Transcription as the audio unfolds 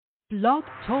Blog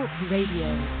Talk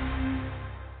Radio.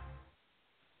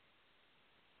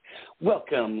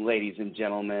 Welcome, ladies and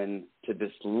gentlemen, to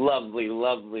this lovely,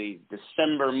 lovely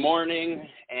December morning,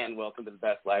 and welcome to the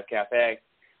Best Live Cafe.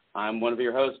 I'm one of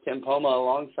your hosts, Tim Poma,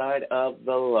 alongside of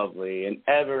the lovely and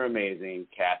ever-amazing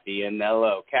Cathy. And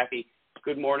hello, Cathy,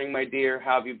 good morning, my dear.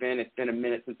 How have you been? It's been a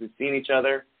minute since we've seen each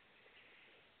other.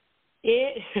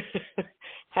 It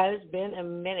has been a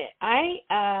minute.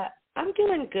 I'm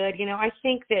doing good. You know, I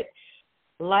think that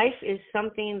life is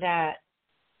something that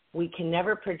we can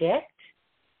never predict,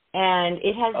 and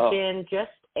it has been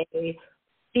just a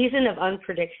season of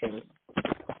unprediction.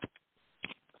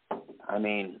 I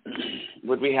mean,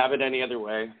 would we have it any other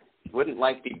way? Wouldn't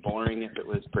life be boring if it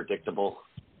was predictable?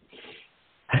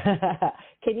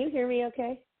 Can you hear me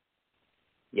okay?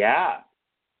 Yeah.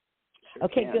 Sure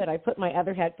okay, can. good. I put my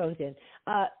other headphones in.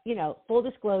 Full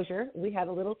disclosure, we had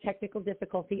a little technical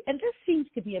difficulty, and this seems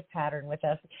to be a pattern with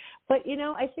us. But,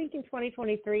 I think in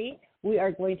 2023, we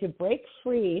are going to break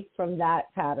free from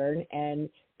that pattern and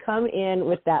come in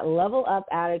with that level up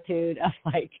attitude of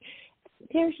like,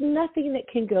 there's nothing that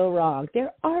can go wrong.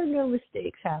 There are no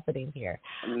mistakes happening here.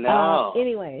 No.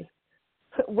 Anyways,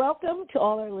 welcome to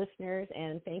all our listeners,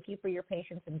 and thank you for your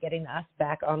patience in getting us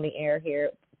back on the air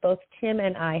here. Both Tim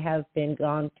and I have been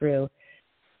gone through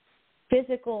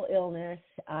physical illness.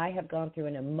 I have gone through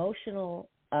an emotional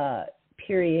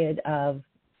period of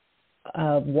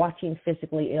watching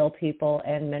physically ill people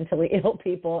and mentally ill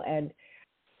people. And,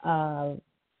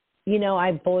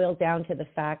 I boiled down to the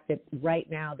fact that right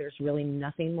now there's really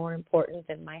nothing more important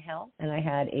than my health. And I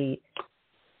had a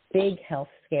big health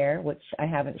scare, which I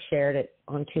haven't shared it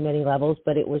on too many levels,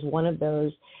 but it was one of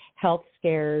those health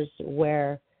scares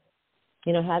where,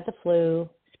 had the flu,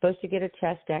 supposed to get a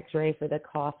chest x-ray for the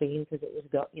coughing because it was,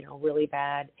 really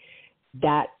bad.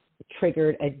 That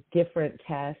triggered a different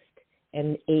test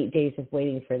and 8 days of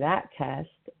waiting for that test.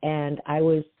 And I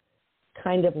was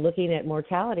kind of looking at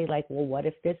mortality like, well, what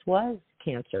if this was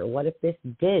cancer? What if this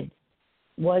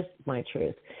was my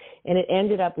truth? And it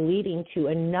ended up leading to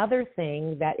another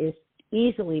thing that is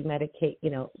easily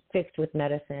fixed with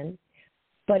medicine.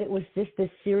 But it was just this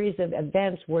series of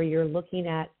events where you're looking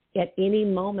at any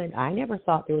moment. I never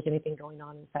thought there was anything going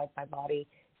on inside my body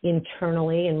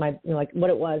internally. And my, what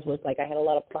it was like I had a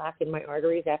lot of plaque in my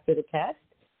arteries after the test.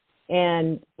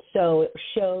 And so it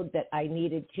showed that I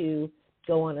needed to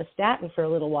go on a statin for a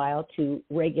little while to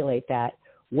regulate that,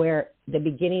 where the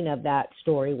beginning of that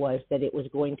story was that it was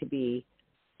going to be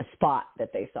a spot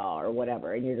that they saw or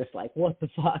whatever. And you're just like, what the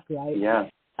fuck, right? Yeah.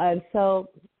 And so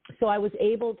I was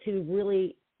able to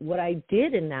really, what I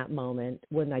did in that moment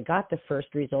when I got the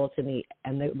first results and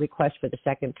the request for the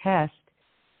second test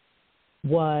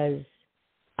was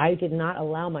I did not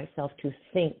allow myself to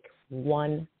think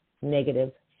one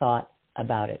negative thought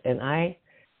about it. And I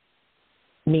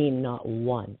mean not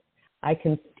one. I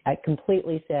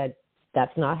completely said,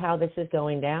 that's not how this is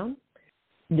going down.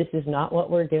 This is not what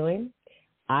we're doing.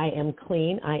 I am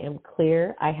clean. I am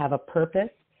clear. I have a purpose.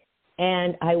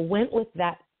 And I went with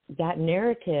that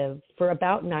narrative for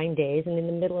about 9 days. And in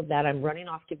the middle of that, I'm running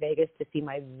off to Vegas to see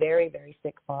my very, very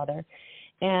sick father.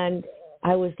 And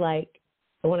I was like,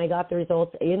 when I got the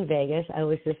results in Vegas, I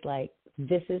was just like,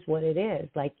 this is what it is.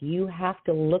 Like, you have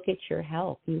to look at your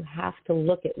health. You have to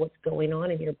look at what's going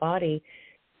on in your body.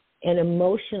 And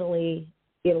emotionally,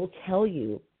 it'll tell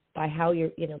you by how you're,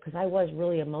 because I was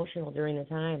really emotional during the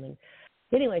time. And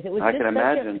anyways, it was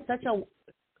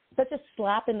such a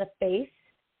slap in the face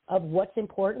of what's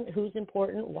important, who's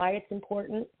important, why it's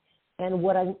important, and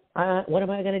what am I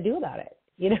going to do about it,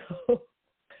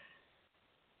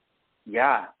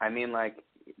 Yeah, I mean,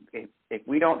 if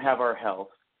we don't have our health,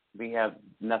 we have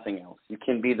nothing else. You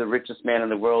can be the richest man in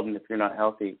the world, and if you're not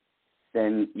healthy,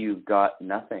 then you've got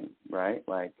nothing, right?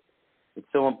 It's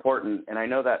so important, and I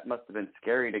know that must have been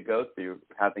scary to go through,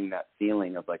 having that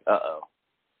feeling of like, uh-oh.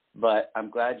 But I'm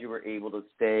glad you were able to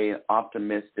stay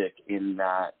optimistic in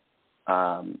that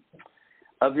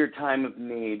of your time of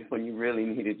need when you really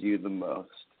needed you the most.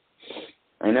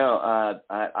 I know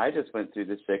I just went through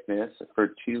the sickness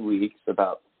for 2 weeks,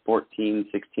 about 14,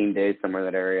 16 days, somewhere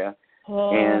in that area.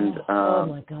 Oh, and oh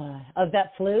my God. Of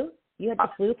that flu? You had the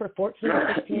flu for 14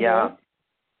 or 16 days? Yeah.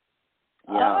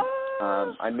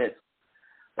 Oh.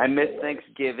 I miss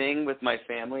Thanksgiving with my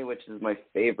family, which is my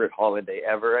favorite holiday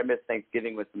ever. I miss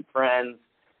Thanksgiving with some friends.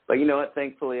 But you know what?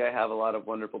 Thankfully, I have a lot of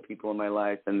wonderful people in my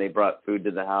life, and they brought food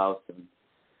to the house,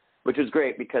 which was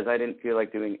great because I didn't feel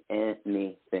like doing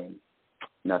anything.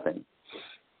 Nothing.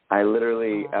 I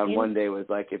literally one day was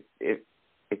like, if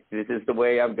this is the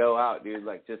way I go out, dude,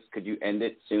 just could you end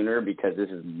it sooner because this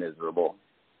is miserable.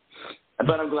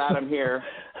 But I'm glad I'm here.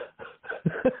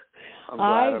 I'm glad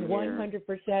I I'm here.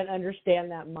 100% understand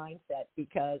that mindset,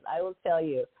 because I will tell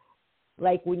you,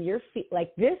 like when you're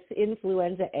like this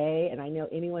influenza A, and I know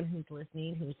anyone who's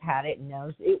listening who's had it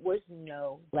knows it was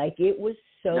it was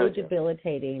so No joke.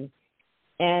 debilitating,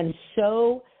 and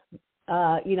so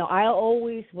I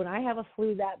always, when I have a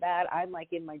flu that bad, I'm like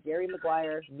in my Jerry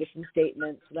Maguire mission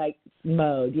statements like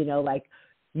mode, like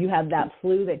you have that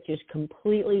flu that just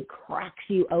completely cracks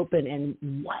you open,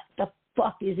 and what the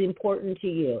fuck is important to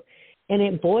you? And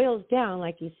it boils down,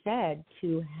 like you said,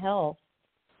 to health.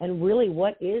 And really,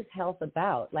 what is health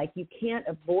about? Like, you can't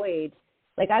avoid,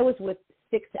 like I was with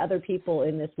 6 other people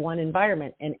in this one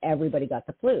environment and everybody got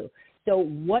the flu. So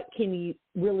what can you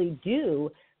really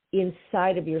do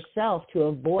inside of yourself to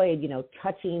avoid,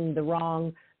 touching the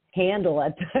wrong handle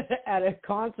at a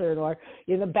concert or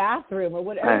in the bathroom or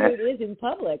whatever it is in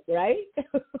public, right?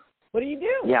 What do you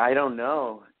do? Yeah, I don't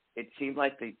know. It seemed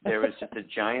like there was just a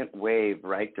giant wave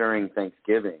right during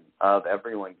Thanksgiving of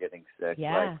everyone getting sick.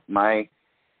 Yeah. Like my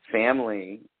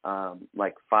family,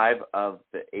 like 5 of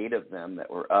the 8 of them that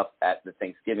were up at the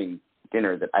Thanksgiving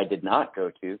dinner that I did not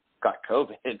go to got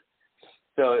COVID.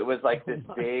 So it was like this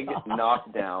big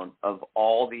knockdown of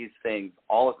all these things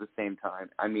all at the same time.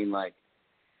 I mean, like,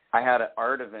 I had an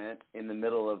art event in the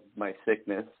middle of my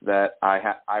sickness that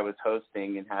I was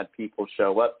hosting and had people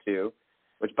show up to,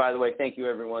 which, by the way, thank you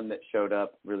everyone that showed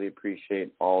up. Really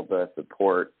appreciate all the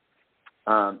support.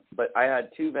 But I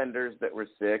had 2 vendors that were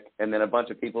sick, and then a bunch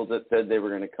of people that said they were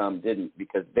going to come didn't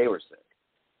because they were sick.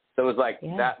 So it was like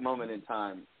that moment in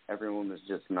time, everyone was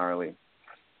just gnarly.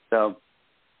 So,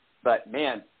 but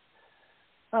man,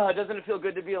 doesn't it feel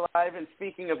good to be alive? And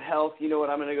speaking of health, you know what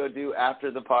I'm going to go do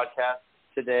after the podcast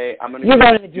today? I'm going to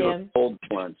go to do a cold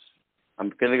plunge.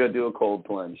 I'm going to go do a cold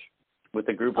plunge with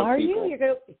a group of people. Are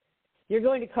you? You're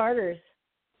going to Carter's.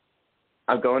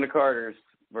 I'm going to Carter's.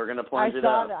 We're going to plunge it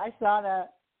up. I saw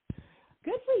that.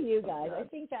 Good for you guys. I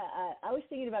think that I was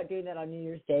thinking about doing that on New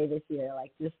Year's Day this year,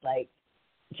 like just like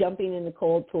jumping in the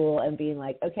cold pool and being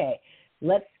like, okay,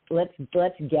 let's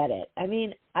get it. I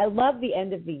mean, I love the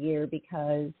end of the year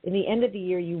because in the end of the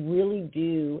year, you really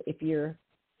do, if you're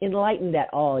enlightened at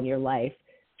all in your life,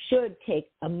 should take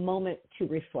a moment to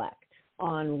reflect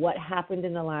on what happened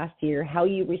in the last year, how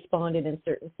you responded in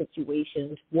certain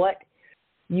situations, what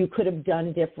you could have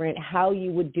done different, how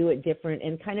you would do it different,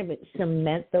 and kind of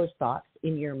cement those thoughts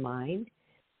in your mind.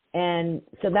 And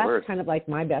so that's kind of like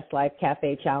my Best Life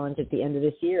Cafe challenge at the end of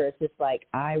this year. It's just like,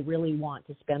 I really want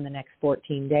to spend the next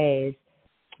 14 days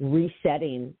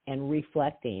resetting and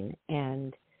reflecting,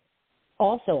 and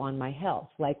also on my health.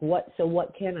 Like what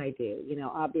can I do?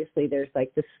 Obviously there's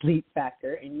like the sleep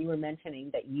factor, and you were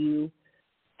mentioning that you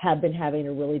have been having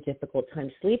a really difficult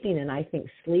time sleeping, and I think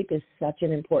sleep is such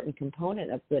an important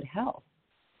component of good health.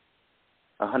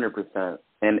 100%.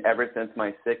 And ever since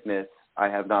my sickness, I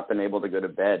have not been able to go to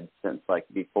bed since like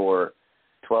before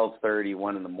 12:30,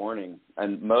 1 in the morning.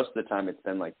 And most of the time it's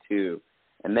been like 2.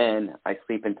 And then I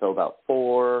sleep until about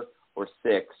 4 or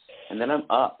 6, and then I'm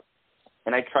up.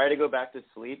 And I try to go back to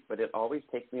sleep, but it always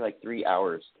takes me like 3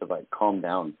 hours to like calm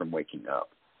down from waking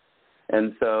up.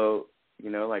 And so,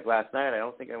 like last night, I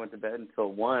don't think I went to bed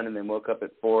until 1, and then woke up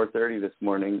at 4:30 this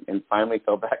morning and finally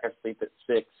fell back asleep at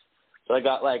 6. So I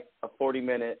got like a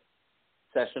 40-minute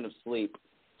session of sleep.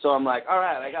 So I'm like, all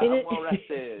right, I'm well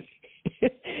rested.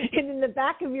 And in the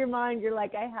back of your mind, you're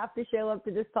like, I have to show up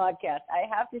to this podcast. I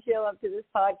have to show up to this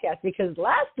podcast because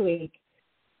last week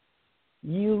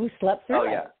you slept through it.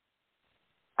 Oh, yeah.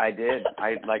 I did.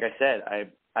 Like I said,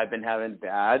 I've been having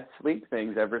bad sleep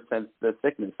things ever since the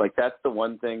sickness. Like, that's the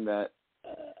one thing that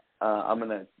I'm going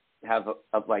to have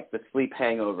of like the sleep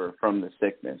hangover from the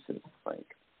sickness. Is like.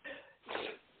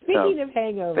 Speaking of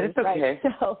hangovers, but it's okay. Right?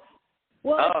 So,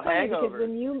 it's funny hangover.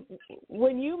 because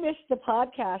when you missed the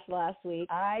podcast last week,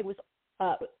 I was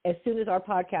as soon as our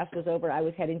podcast was over, I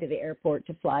was heading to the airport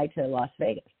to fly to Las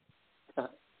Vegas.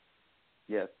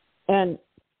 Yes. And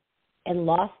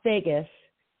Las Vegas,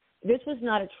 this was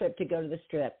not a trip to go to the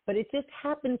Strip, but it just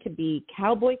happened to be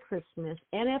Cowboy Christmas,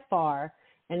 NFR,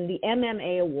 and the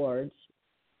MMA Awards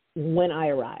when I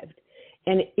arrived.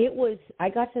 And I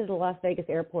got to the Las Vegas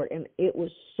airport, and it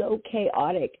was so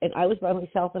chaotic. And I was by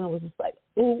myself, and I was just like,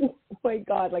 oh my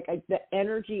God, like the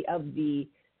energy of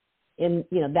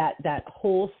that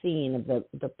whole scene of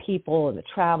the people and the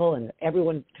travel and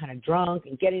everyone kind of drunk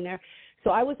and getting there. So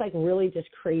I was like really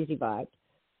just crazy vibes.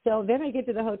 So then I get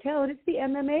to the hotel, and it's the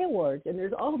MMA Awards, and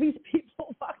there's all these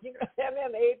people walking around,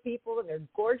 MMA people, and their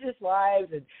gorgeous wives.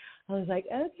 And I was like,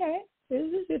 okay, this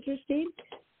is interesting.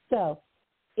 So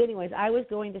anyways, I was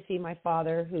going to see my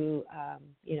father who,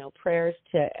 prayers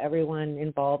to everyone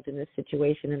involved in this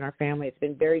situation in our family. It's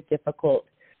been very difficult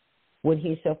when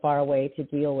he's so far away to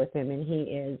deal with him, and he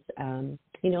is, on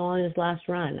his last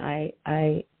run.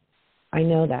 I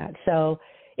know that. So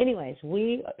anyways,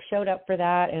 we showed up for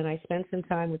that, and I spent some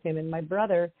time with him, and my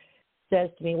brother says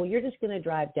to me, well, you're just going to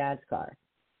drive Dad's car.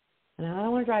 And I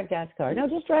don't want to drive Dad's car. No,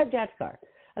 just drive Dad's car.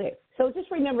 Okay, so just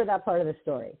remember that part of the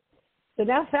story. So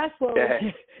now fast forward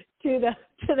to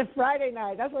the Friday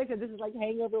night. That's why I said this is like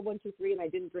hangover 1, 2, 3, and I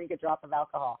didn't drink a drop of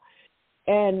alcohol.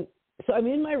 And so I'm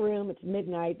in my room. It's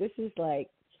midnight. This is like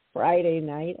Friday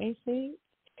night, I think.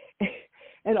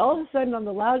 And all of a sudden on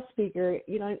the loudspeaker,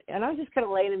 and I was just kind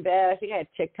of laying in bed. I think I had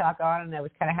TikTok on, and I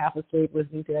was kind of half asleep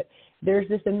listening to it. There's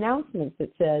this announcement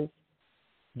that says,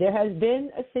 there has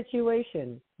been a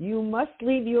situation. You must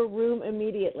leave your room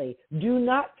immediately. Do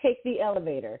not take the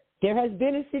elevator. There has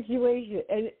been a situation,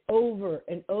 and over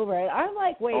and over. And I'm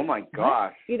like, wait. Oh, my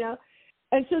gosh. What?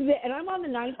 And so and I'm on the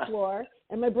 9th floor,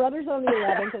 and my brother's on the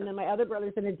 11th, and then my other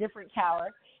brother's in a different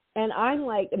tower. And I'm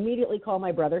like, immediately call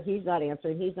my brother. He's not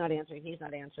answering.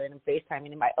 I'm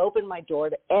FaceTiming him. I open my door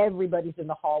to everybody's in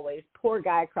the hallways. Poor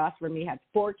guy across from me had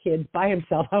 4 kids by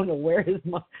himself. I don't know where his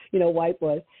wife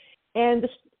was. And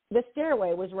the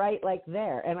stairway was right like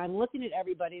there. And I'm looking at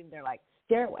everybody, and they're like,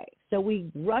 stairway. So we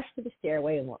rush to the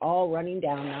stairway, and we're all running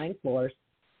down 9 floors.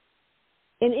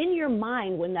 And in your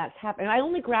mind, when that's happening, I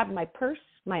only grabbed my purse,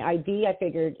 my ID, I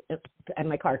figured, and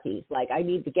my car keys. Like, I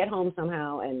need to get home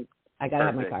somehow, and I got to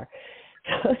have my car.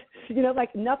 So,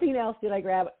 like nothing else did I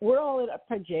grab. We're all in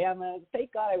pajamas.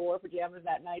 Thank God I wore pajamas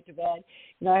that night to bed.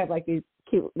 I have like these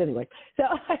cute, anyway. So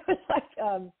I was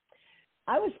like,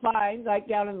 I was fine, like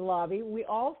down in the lobby. We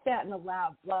all sat in the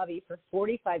lobby for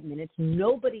 45 minutes.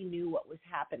 Nobody knew what was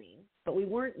happening, but we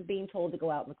weren't being told to go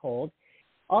out in the cold.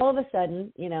 All of a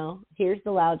sudden, here's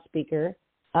the loudspeaker.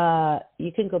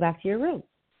 You can go back to your room.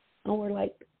 And we're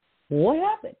like, what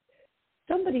happened?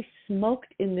 Somebody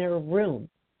smoked in their room.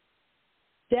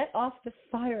 Set off the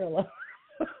fire alarm.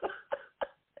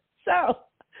 So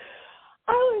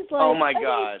I was like, oh my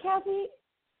God, Cathy.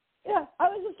 Yeah, I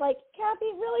was just like,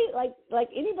 Cathy, really? Like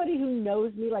anybody who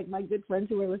knows me, like my good friends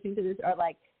who are listening to this are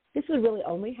like, this would really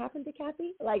only happen to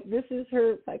Cathy? Like, this is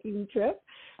her fucking trip?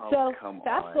 Oh, so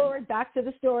fast forward back to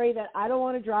the story that I don't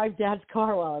want to drive Dad's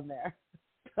car while I'm there.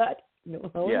 But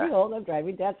lo and behold, I'm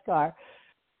driving Dad's car.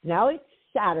 Now it's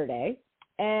Saturday,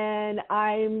 and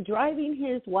I'm driving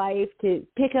his wife to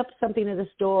pick up something at the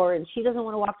store, and she doesn't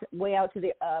want to walk way out to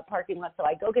the parking lot, so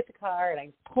I go get the car, and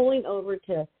I'm pulling over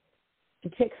to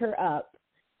pick her up.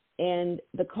 And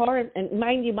the car, and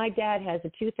mind you, my dad has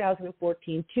a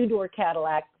 2014 two-door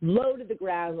Cadillac, low to the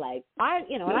ground,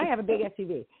 and I have a big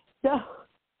SUV. So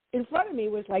in front of me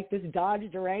was like this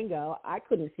Dodge Durango. I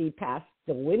couldn't see past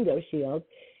the window shield.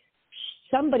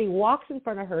 Somebody walks in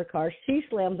front of her car. She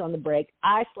slams on the brake.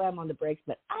 I slam on the brakes,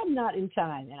 but I'm not in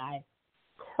time, and I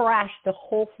crashed the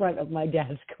whole front of my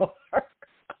dad's car.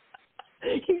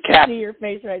 You can see your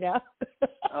face right now.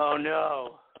 Oh,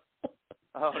 no.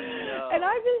 Oh, no. And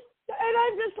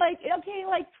I'm just like, okay,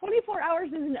 like 24 hours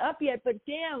isn't up yet, but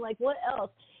damn, like what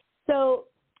else? So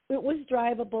it was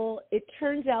drivable. It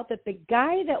turns out that the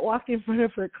guy that walked in front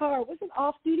of her car was an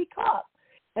off-duty cop,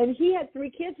 and he had 3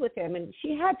 kids with him, and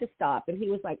she had to stop. And he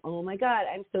was like, oh, my God,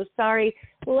 I'm so sorry.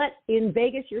 In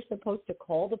Vegas, you're supposed to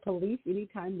call the police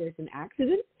anytime there's an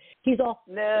accident. He's all,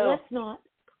 no, let's not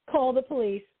call the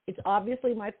police. It's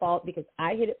obviously my fault because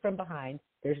I hit it from behind.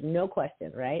 There's no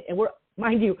question, right? And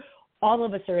mind you, all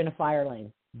of us are in a fire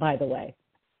lane, by the way.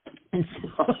 And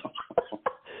so,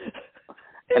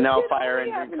 and now a fire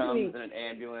engine comes and an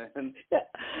ambulance.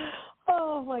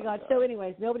 Oh, my God. So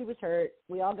anyways, nobody was hurt.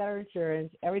 We all got our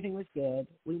insurance. Everything was good.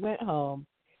 We went home,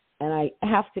 and I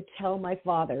have to tell my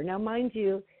father. Now, mind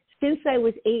you, since I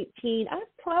was 18, I've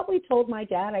probably told my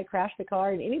dad I crashed the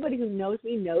car, and anybody who knows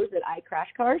me knows that I crash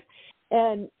cars.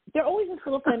 And they're always just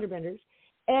little fender benders.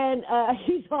 And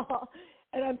he's all,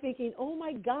 and I'm thinking, oh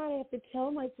my God, I have to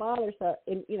tell my father. So,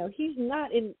 and he's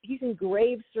in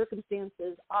grave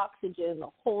circumstances, oxygen, the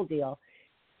whole deal.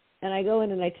 And I go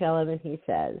in and I tell him, and he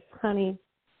says, honey,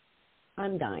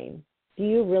 I'm dying. Do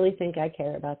you really think I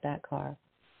care about that car?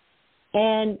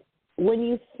 And when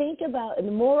you think about,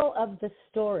 the moral of the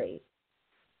story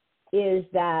is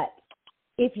that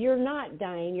if you're not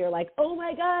dying, you're like, oh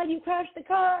my God, you crashed the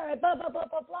car, blah, blah, blah,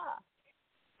 blah, blah.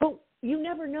 But you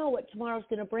never know what tomorrow's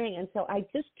going to bring. And so I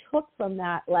just took from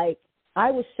that, like,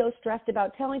 I was so stressed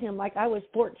about telling him, like I was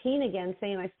 14 again,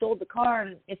 saying I stole the car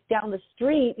and it's down the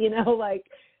street, like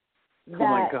that. Oh,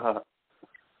 my God.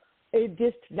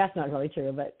 that's not really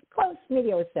true, but close.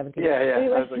 Maybe I was 17. Yeah.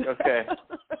 Anyways. I was like, okay.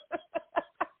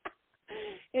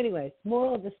 Anyways,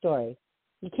 moral of the story.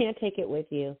 You can't take it with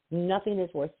you. Nothing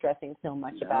is worth stressing so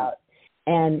much about.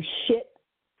 And shit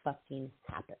fucking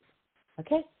happens.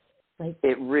 Okay? Like,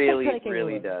 it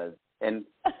really does. And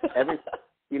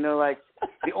like,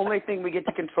 the only thing we get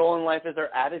to control in life is our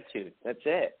attitude. That's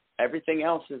it. Everything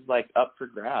else is, like, up for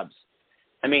grabs.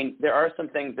 I mean, there are some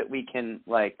things that we can,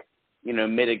 like,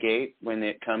 mitigate when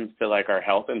it comes to, like, our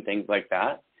health and things like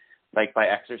that, like by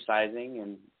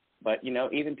exercising. But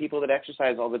even people that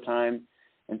exercise all the time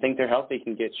and think they're healthy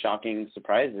can get shocking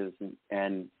surprises.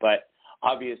 But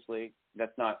obviously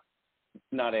that's not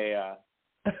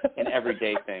an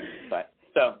everyday thing. But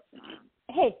so.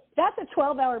 Hey, that's a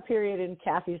 12-hour period in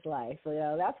Cathy's life.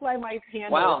 That's why my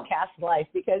handle is Cat's life,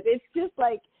 because it's just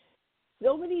like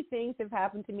so many things have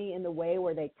happened to me in the way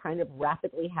where they kind of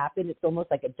rapidly happen. It's almost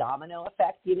like a domino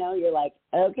effect. You're like,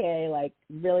 okay, like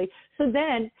really. So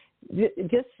then,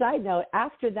 just side note,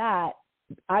 after that,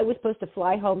 I was supposed to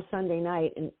fly home Sunday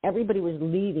night, and everybody was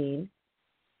leaving,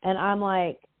 and I'm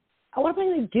like, what am I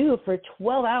going to do for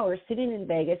 12 hours sitting in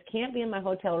Vegas? Can't be in my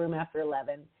hotel room after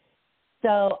 11.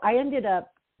 So I ended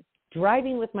up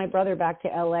driving with my brother back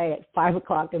to L.A. at 5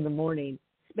 o'clock in the morning,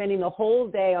 spending the whole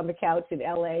day on the couch in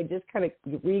L.A., just kind of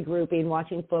regrouping,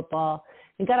 watching football,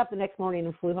 and got up the next morning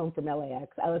and flew home from LAX.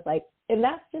 I was like, and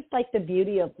that's just like the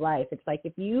beauty of life. It's like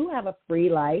if you have a free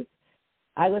life,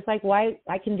 I was like, why,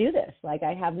 I can do this. Like,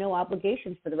 I have no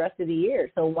obligations for the rest of the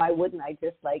year, so why wouldn't I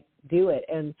just, like, do it?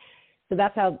 And so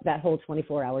that's how that whole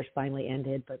 24 hours finally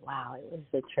ended. But, wow, it was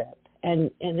a trip. And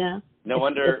no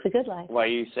wonder it's a good life. Why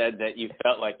you said that you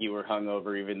felt like you were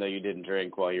hungover even though you didn't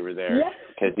drink while you were there,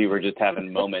 because you were just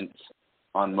having moments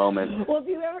on moments. Well,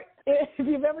 if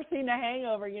you've ever seen a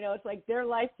hangover, it's like their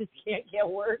life just can't get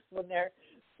worse when they're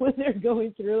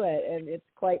going through it, and it's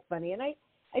quite funny. And I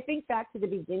think back to the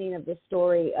beginning of the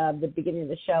story, the beginning of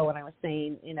the show, when I was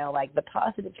saying, like the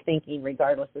positive thinking,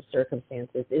 regardless of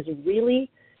circumstances, is really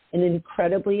an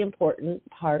incredibly important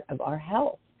part of our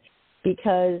health,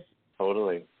 because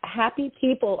totally happy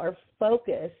people are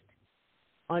focused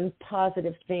on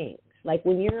positive things. Like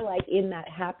when you're like in that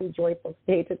happy, joyful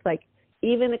state, it's like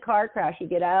even a car crash, you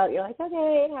get out, you're like,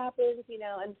 okay, it happens,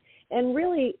 and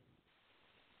really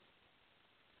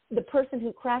the person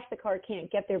who crashed the car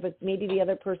can't get there, but maybe the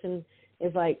other person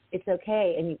is like, it's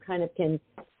okay. And you kind of can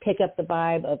pick up the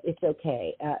vibe of it's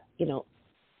okay.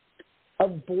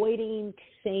 Avoiding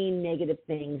saying negative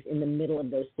things in the middle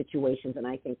of those situations. And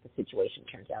I think the situation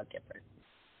turns out different.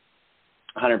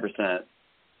 100%.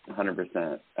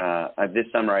 This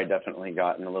summer, I definitely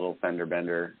got in a little fender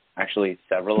bender, actually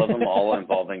several of them, all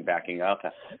involving backing up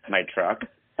my truck.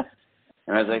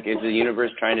 And I was like, is the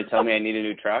universe trying to tell me I need a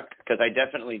new truck? Because I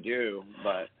definitely do,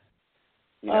 but,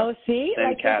 see?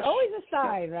 Like, cash. There's always a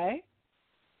sign, right?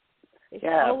 It's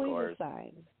always a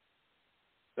sign.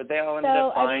 But they all ended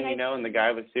up fine, and the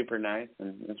guy was super nice,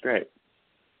 and it was great.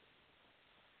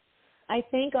 I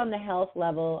think on the health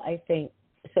level,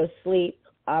 so sleep,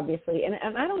 obviously,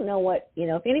 and I don't know what,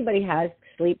 if anybody has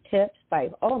sleep tips, by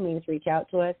all means reach out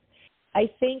to us. I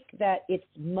think that it's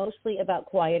mostly about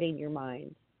quieting your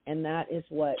mind. And that is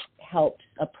what helps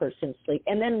a person sleep.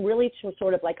 And then really to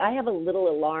sort of like, I have a little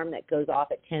alarm that goes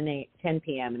off at 10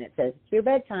 p.m. and it says, it's your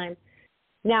bedtime.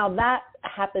 Now that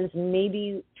happens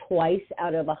maybe twice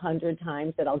out of 100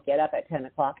 times that I'll get up at 10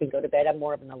 o'clock and go to bed. I'm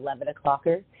more of an 11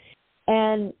 o'clocker.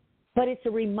 But it's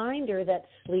a reminder that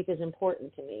sleep is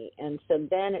important to me. And so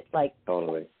then it's like,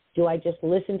 totally. Do I just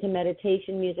listen to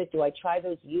meditation music? Do I try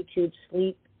those YouTube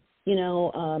sleep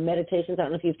meditations? I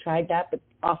don't know if you've tried that, but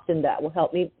often that will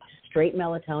help me straight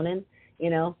melatonin,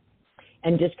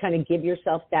 and just kind of give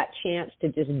yourself that chance to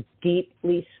just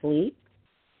deeply sleep.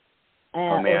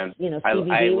 Oh man, I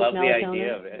love the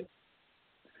idea of it.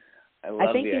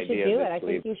 I think you should do it. I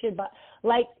think you should buy.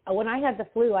 Like when I had the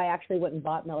flu, I actually went and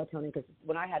bought melatonin because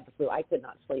when I had the flu, I could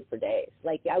not sleep for days.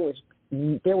 Like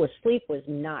sleep was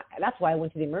not. That's why I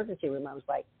went to the emergency room. I was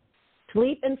like,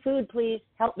 sleep and food, please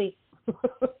help me.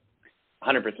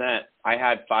 100%. I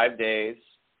had 5 days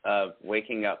of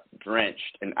waking up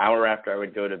drenched an hour after I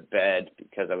would go to bed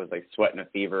because I was like sweating a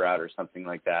fever out or something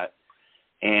like that,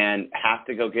 and have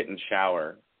to go get in the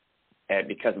shower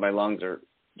because my lungs are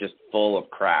just full of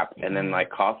crap, and then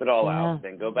like cough it all out,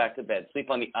 then go back to bed,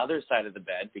 sleep on the other side of the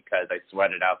bed because I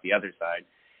sweated out the other side,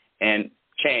 and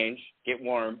change, get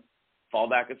warm, fall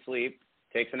back asleep,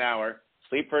 takes an hour,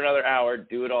 sleep for another hour,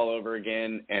 do it all over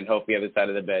again, and hope the other side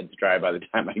of the bed's dry by the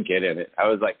time I get in it. I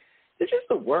was like, this is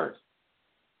the worst.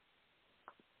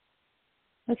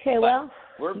 Okay, well,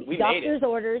 we made it.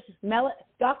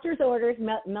 Doctor's orders,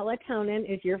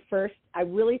 melatonin is your first. I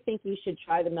really think you should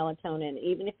try the melatonin,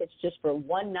 even if it's just for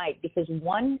one night, because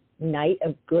one night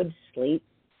of good sleep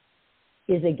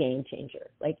is a game changer.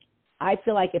 Like, I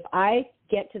feel like if I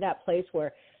get to that place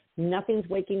where nothing's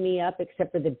waking me up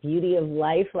except for the beauty of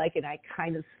life, like, and I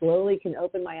kind of slowly can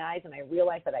open my eyes and I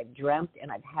realize that I've dreamt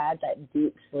and I've had that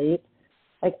deep sleep,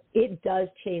 like, it does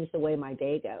change the way my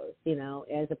day goes, you know,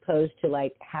 as opposed to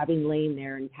like having lain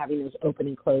there and having those open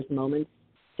and closed moments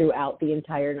throughout the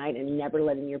entire night and never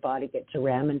letting your body get to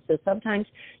REM. And so sometimes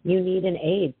you need an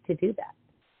aid to do that.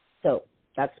 So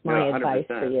that's my advice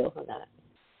for you on that.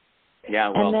 Yeah,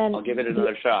 well, then, I'll give it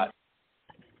another shot.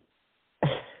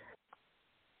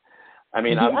 I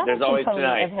mean, there's always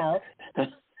tonight. Of health,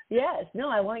 yes, no,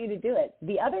 I want you to do it.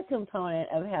 The other component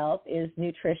of health is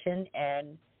nutrition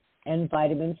and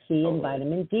vitamin C and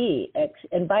vitamin D,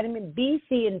 and vitamin B,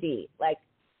 C, and D. Like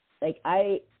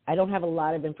I don't have a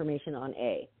lot of information on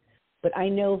A, but I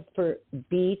know for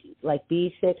B, like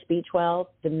B6, B12,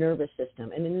 the nervous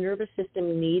system, and the nervous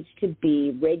system needs to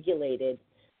be regulated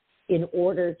in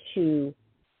order to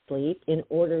sleep, in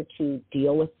order to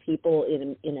deal with people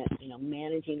in a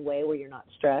managing way where you're not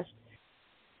stressed.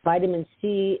 Vitamin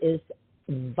C is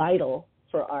vital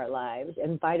for our lives,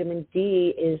 and vitamin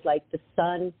D is like the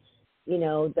sun, you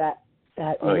know, that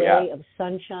ray of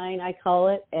sunshine, I call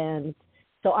it. And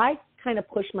so I kind of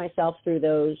push myself through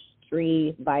those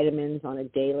 3 vitamins on a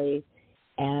daily,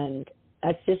 and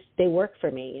that's just, they work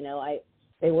for me, you know.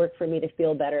 They work for me to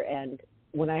feel better. And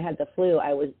when I had the flu,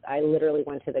 I literally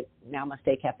went to the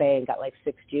Namaste Cafe and got like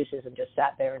 6 juices and just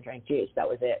sat there and drank juice. That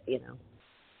was it, you know.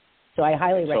 So I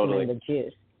highly recommend the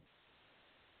juice.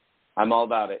 I'm all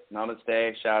about it.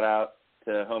 Namaste. Shout out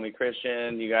to homie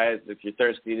Christian. You guys, if you're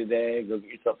thirsty today, go get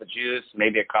yourself a juice,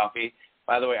 maybe a coffee.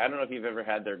 By the way, I don't know if you've ever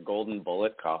had their Golden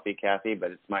Bullet coffee, Cathy,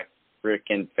 but it's my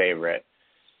freaking favorite.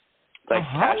 It's like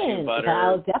cashew butter.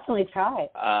 I'll definitely try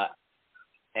it.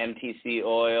 MTC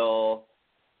oil,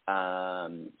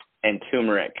 and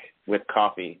turmeric with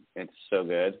coffee. It's so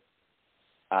good.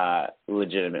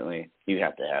 Legitimately, you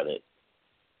have to have it.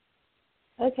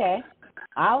 Okay.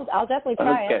 I'll definitely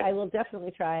try it. I will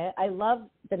definitely try it. I love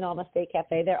the Namaste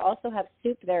Cafe. They also have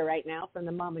soup there right now from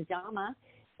the Mama Jama.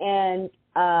 And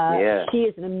she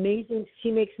is an amazing,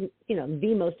 she makes, you know,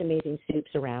 the most amazing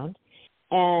soups around.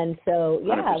 And so,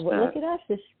 look at us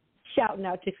just shouting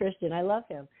out to Christian. I love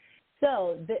him.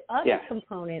 So the other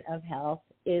component of health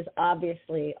is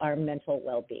obviously our mental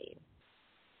well-being.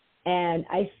 And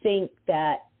I think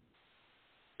that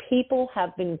people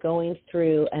have been going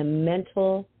through a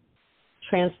mental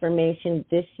transformation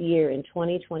this year in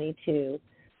 2022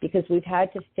 because we've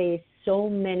had to face so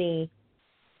many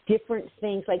different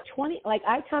things. Like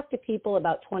I talk to people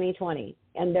about 2020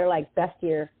 and they're like, best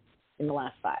year in the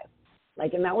last 5.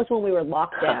 Like, and that was when we were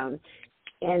locked down.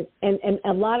 And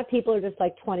a lot of people are just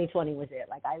like, 2020 was it.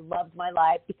 Like, I loved my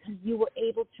life because you were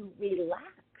able to relax.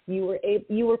 You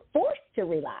were forced to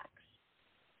relax.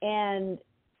 And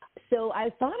so I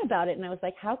thought about it and I was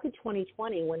like, how could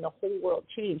 2020, when the whole world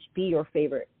changed, be your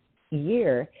favorite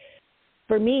year?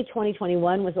 For me,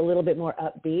 2021 was a little bit more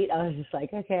upbeat. I was just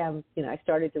like, okay, I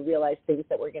started to realize things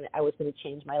that I was going to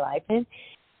change my life in.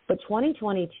 But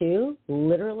 2022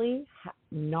 literally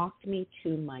knocked me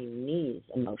to my knees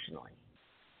emotionally.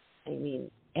 I mean,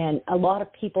 and a lot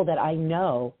of people that I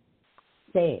know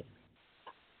say.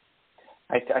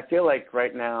 I feel like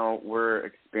right now we're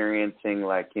experiencing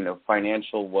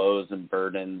financial woes and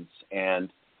burdens,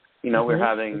 and we're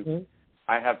having.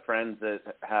 I have friends that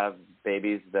have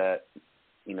babies that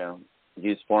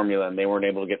use formula, and they weren't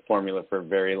able to get formula for a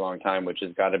very long time, which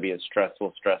has got to be a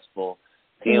stressful feeling.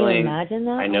 Can you imagine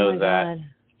that? I know that.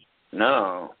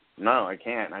 God. No, I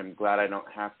can't. I'm glad I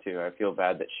don't have to. I feel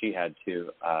bad that she had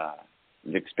to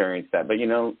experience that. But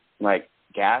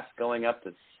gas going up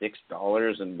to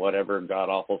 $6 and whatever god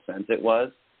awful cents it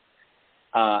was,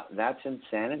 that's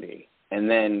insanity. And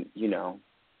then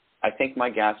I think my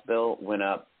gas bill went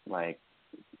up 60%.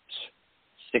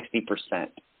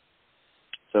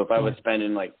 So if I was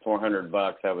spending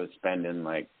 $400, I was spending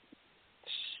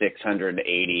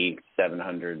 $680,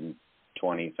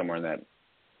 $720, somewhere in that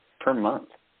per month.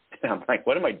 And I'm like,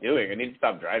 what am I doing? I need to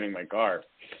stop driving my car.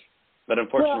 But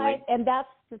unfortunately, and that's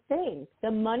the thing.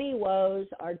 The money woes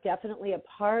are definitely a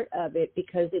part of it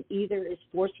because it either is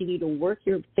forcing you to work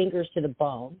your fingers to the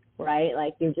bone, right?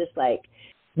 Like you're just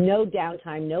no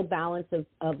downtime, no balance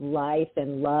of life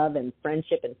and love and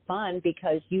friendship and fun,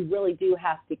 because you really do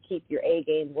have to keep your A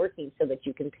game working so that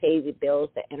you can pay the bills,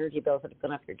 the energy bills that have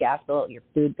gone up, your gas bill, your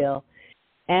food bill.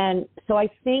 And so I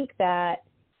think that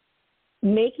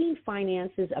making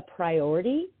finances a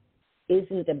priority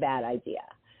isn't a bad idea.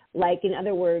 Like, in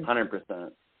other words,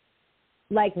 100%.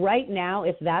 Like right now,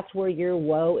 if that's where your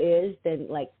woe is, then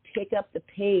like pick up the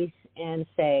pace and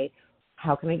say,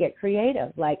 how can I get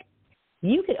creative? Like,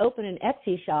 you could open an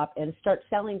Etsy shop and start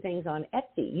selling things on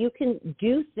Etsy. You can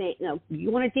do things,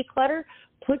 you want to declutter,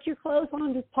 put your clothes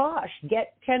on to Posh,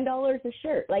 get $10 a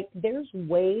shirt. Like, there's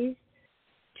ways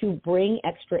to bring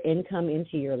extra income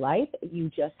into your life. You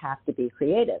just have to be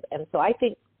creative. And so I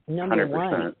think number 100%.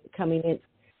 one, coming in,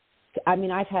 I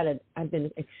mean, I've been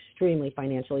extremely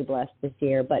financially blessed this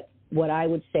year, but what I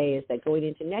would say is that going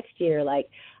into next year, like,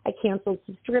 I canceled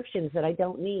subscriptions that I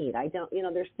don't need.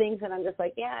 There's things that I'm just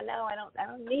like, I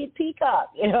don't need Peacock.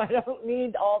 I don't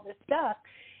need all this stuff.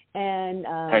 And,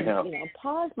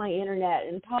 pause my internet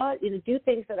and do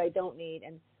things that I don't need.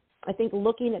 And I think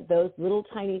looking at those little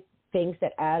tiny things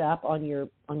that add up on your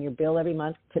bill every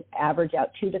month could average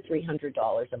out $200 to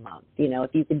 $300 a month.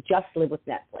 If you could just live with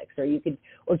Netflix, or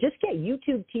just get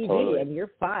YouTube TV, totally, and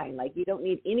you're fine. Like, you don't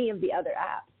need any of the other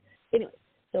apps. Anyway,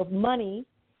 so money,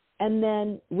 and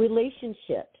then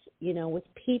relationships, with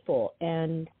people.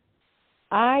 And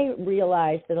I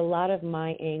realized that a lot of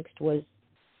my angst was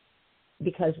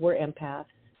because we're empaths.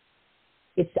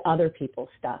 It's other people's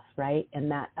stuff, right?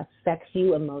 And that affects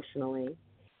you emotionally.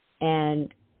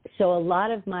 And so a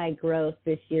lot of my growth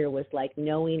this year was like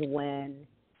knowing when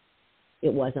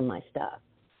it wasn't my stuff.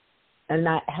 And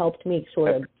that helped me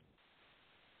sort of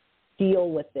deal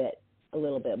with it a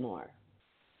little bit more.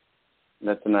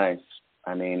 That's nice.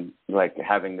 I mean, like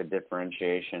having the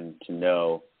differentiation to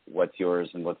know what's yours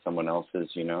and what someone else's,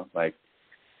 like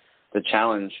the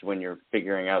challenge when you're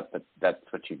figuring out that that's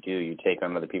what you do, you take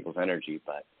on other people's energy.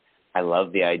 But I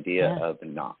love the idea of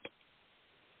not.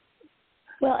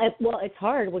 Well, it's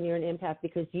hard when you're an empath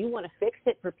because you want to fix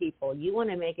it for people. You want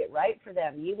to make it right for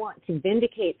them. You want to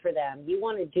vindicate for them. You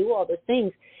want to do all the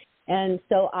things. And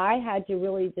so I had to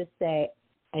really just say,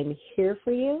 I'm here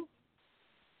for you.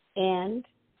 And,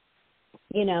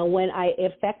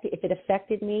 if it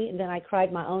affected me, then I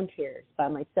cried my own tears by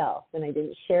myself. And I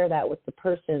didn't share that with the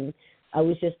person. I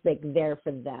was just like there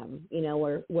for them,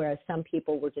 whereas some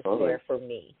people were just there for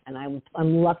me. And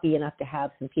I'm lucky enough to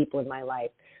have some people in my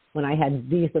life when I had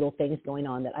these little things going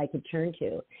on that I could turn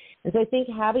to. And so I think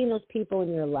having those people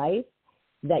in your life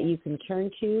that you can turn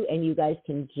to and you guys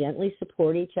can gently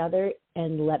support each other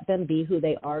and let them be who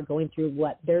they are, going through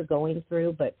what they're going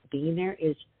through, but being there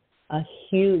is a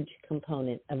huge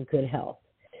component of good health.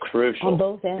 Crucial. On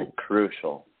both ends.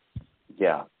 Crucial.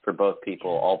 Yeah, for both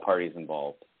people, all parties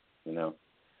involved.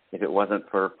 If it wasn't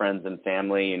for friends and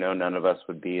family, none of us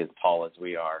would be as tall as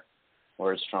we are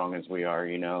or as strong as we are,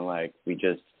 like we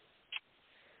just,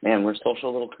 we're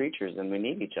social little creatures and we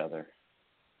need each other.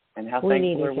 And how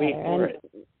thankful are we for it?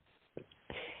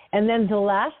 And then the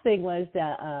last thing was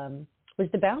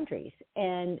the boundaries.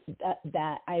 And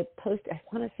that I posted, I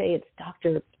want to say it's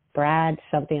Dr. Brad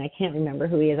something. I can't remember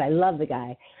who he is. I love the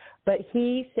guy. But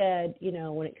he said,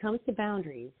 when it comes to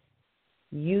boundaries,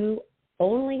 you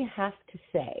only have to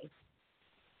say,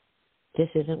 this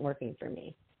isn't working for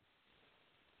me.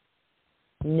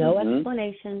 No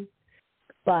explanation,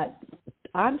 but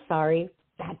I'm sorry,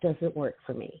 that doesn't work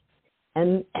for me.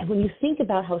 And when you think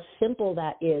about how simple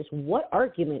that is, what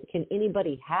argument can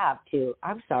anybody have to,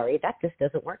 I'm sorry, that just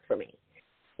doesn't work for me?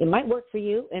 It might work for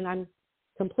you, and I'm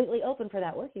completely open for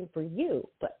that working for you,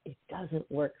 but it doesn't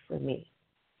work for me.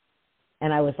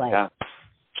 And I was like,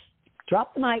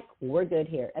 drop the mic, we're good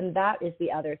here. And that is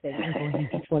the other thing I'm going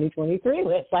into 2023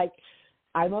 with. Like,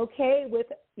 I'm okay with,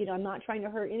 I'm not trying to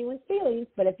hurt anyone's feelings,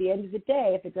 but at the end of the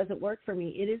day, if it doesn't work for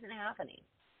me, it isn't happening.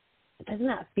 Doesn't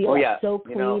that feel so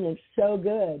clean and so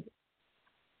good?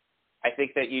 I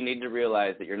think that you need to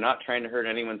realize that you're not trying to hurt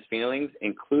anyone's feelings,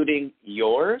 including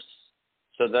yours.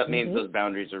 So that means those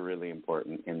boundaries are really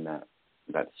important in that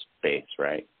space,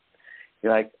 right?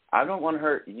 You're like, I don't want to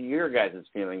hurt your guys'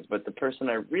 feelings, but the person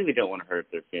I really don't want to hurt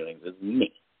their feelings is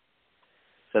me.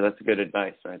 So that's good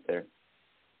advice right there.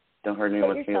 Don't hurt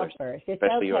anyone's feelings, first. It's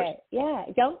especially yours. Yeah,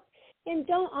 don't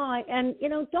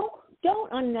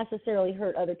unnecessarily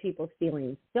hurt other people's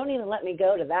feelings. Don't even let me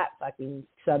go to that fucking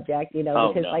subject,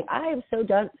 because like I am so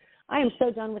done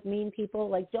with mean people.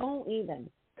 Like, don't even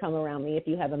come around me if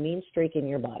you have a mean streak in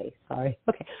your body. Sorry.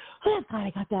 Okay. Oh, God, I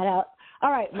got that out.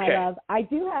 All right, my love. I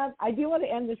do want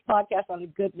to end this podcast on a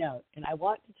good note, and I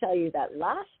want to tell you that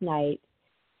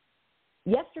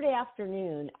yesterday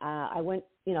afternoon, I went,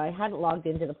 I hadn't logged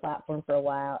into the platform for a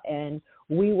while, and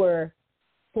we were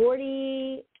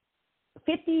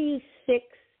 56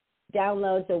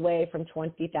 downloads away from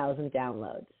 20,000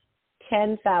 downloads.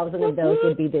 10,000 of those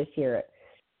would be this year.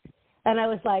 And I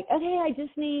was like, okay, I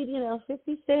just need,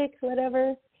 56,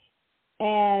 whatever.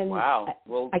 And wow.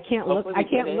 Well, I can't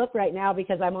look right now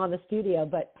because I'm on the studio.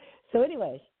 But so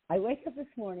anyways, I wake up this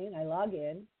morning, I log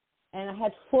in, and I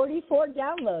had 44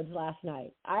 downloads last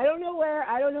night. I don't know where,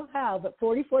 I don't know how, but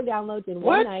 44 downloads in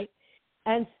one night.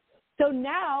 And so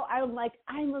now I'm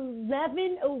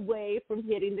 11 away from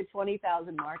hitting the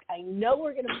 20,000 mark. I know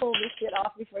we're going to pull this shit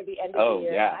off before the end of the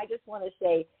year. Yeah. And I just want to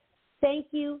say thank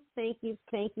you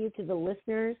to the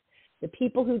listeners, the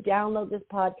people who download this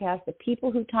podcast, the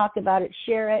people who talk about it,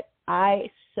 share it.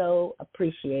 I so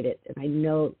appreciate it. And I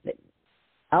know that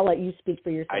I'll let you speak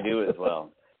for yourself. I do as well.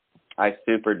 I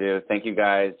super do. Thank you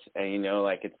guys. And,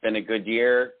 it's been a good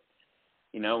year.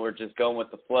 We're just going with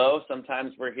the flow.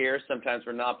 Sometimes we're here, sometimes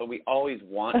we're not, but we always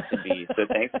want to be. So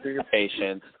thanks for your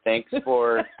patience. Thanks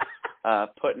for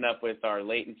putting up with our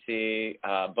latency.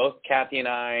 Both Cathy and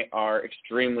I are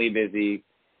extremely busy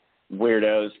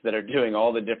weirdos that are doing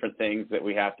all the different things that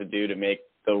we have to do to make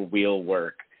the wheel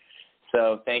work.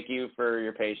 So thank you for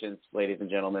your patience, ladies and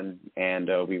gentlemen, and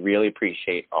we really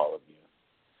appreciate all of you.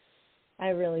 I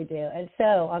really do. And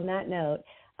so on that note,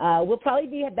 we'll probably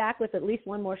be back with at least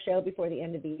one more show before the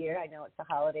end of the year. I know it's the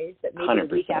holidays, but maybe 100%.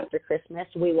 the week after Christmas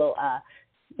we will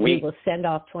send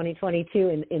off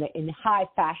 2022 in high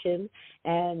fashion.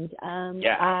 And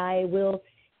I will,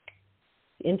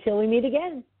 until we meet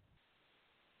again.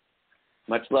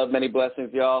 Much love, many blessings,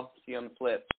 y'all. See you on the flip.